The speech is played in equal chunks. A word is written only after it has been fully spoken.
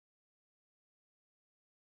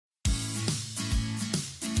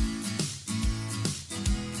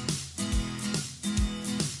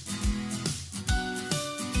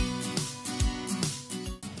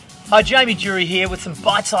Hi, Jamie Dury here with some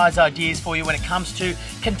bite-sized ideas for you when it comes to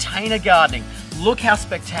container gardening. Look how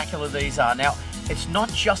spectacular these are. Now, it's not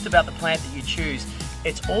just about the plant that you choose,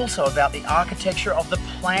 it's also about the architecture of the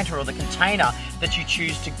planter or the container that you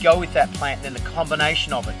choose to go with that plant and then the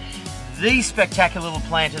combination of it. These spectacular little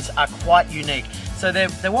planters are quite unique. So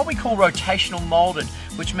they're what we call rotational molded,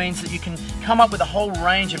 which means that you can come up with a whole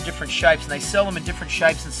range of different shapes, and they sell them in different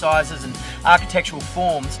shapes and sizes and architectural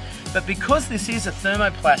forms. But because this is a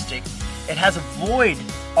thermoplastic, it has a void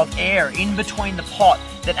of air in between the pot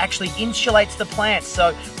that actually insulates the plants.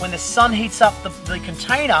 So when the sun heats up the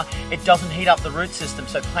container, it doesn't heat up the root system.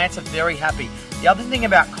 So plants are very happy. The other thing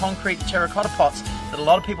about concrete terracotta pots that a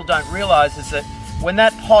lot of people don't realize is that when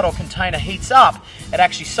that pot or container heats up, it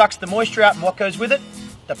actually sucks the moisture out, and what goes with it?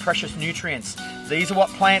 The precious nutrients. These are what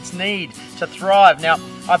plants need to thrive. Now,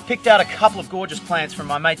 I've picked out a couple of gorgeous plants from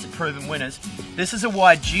my mates at Proven Winners. This is a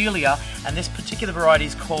Weigelia, and this particular variety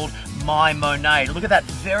is called My Monet. Look at that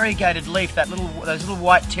variegated leaf, those little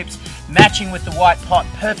white tips matching with the white pot.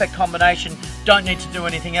 Perfect combination, don't need to do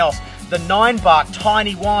anything else. The 9-bark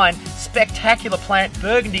Tiny Wine, spectacular plant,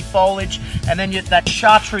 burgundy foliage, and then that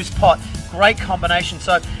chartreuse pot. Great combination.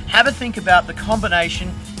 So have a think about the combination,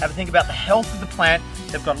 have a think about the health of the plant.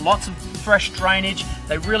 They've got lots of fresh drainage.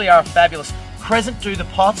 They really are fabulous. Crescent do the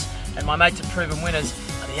pots, and my mates at Proven Winners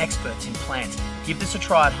are the experts in plants. Give this a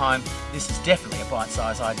try at home. This is definitely a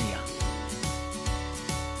bite-sized idea.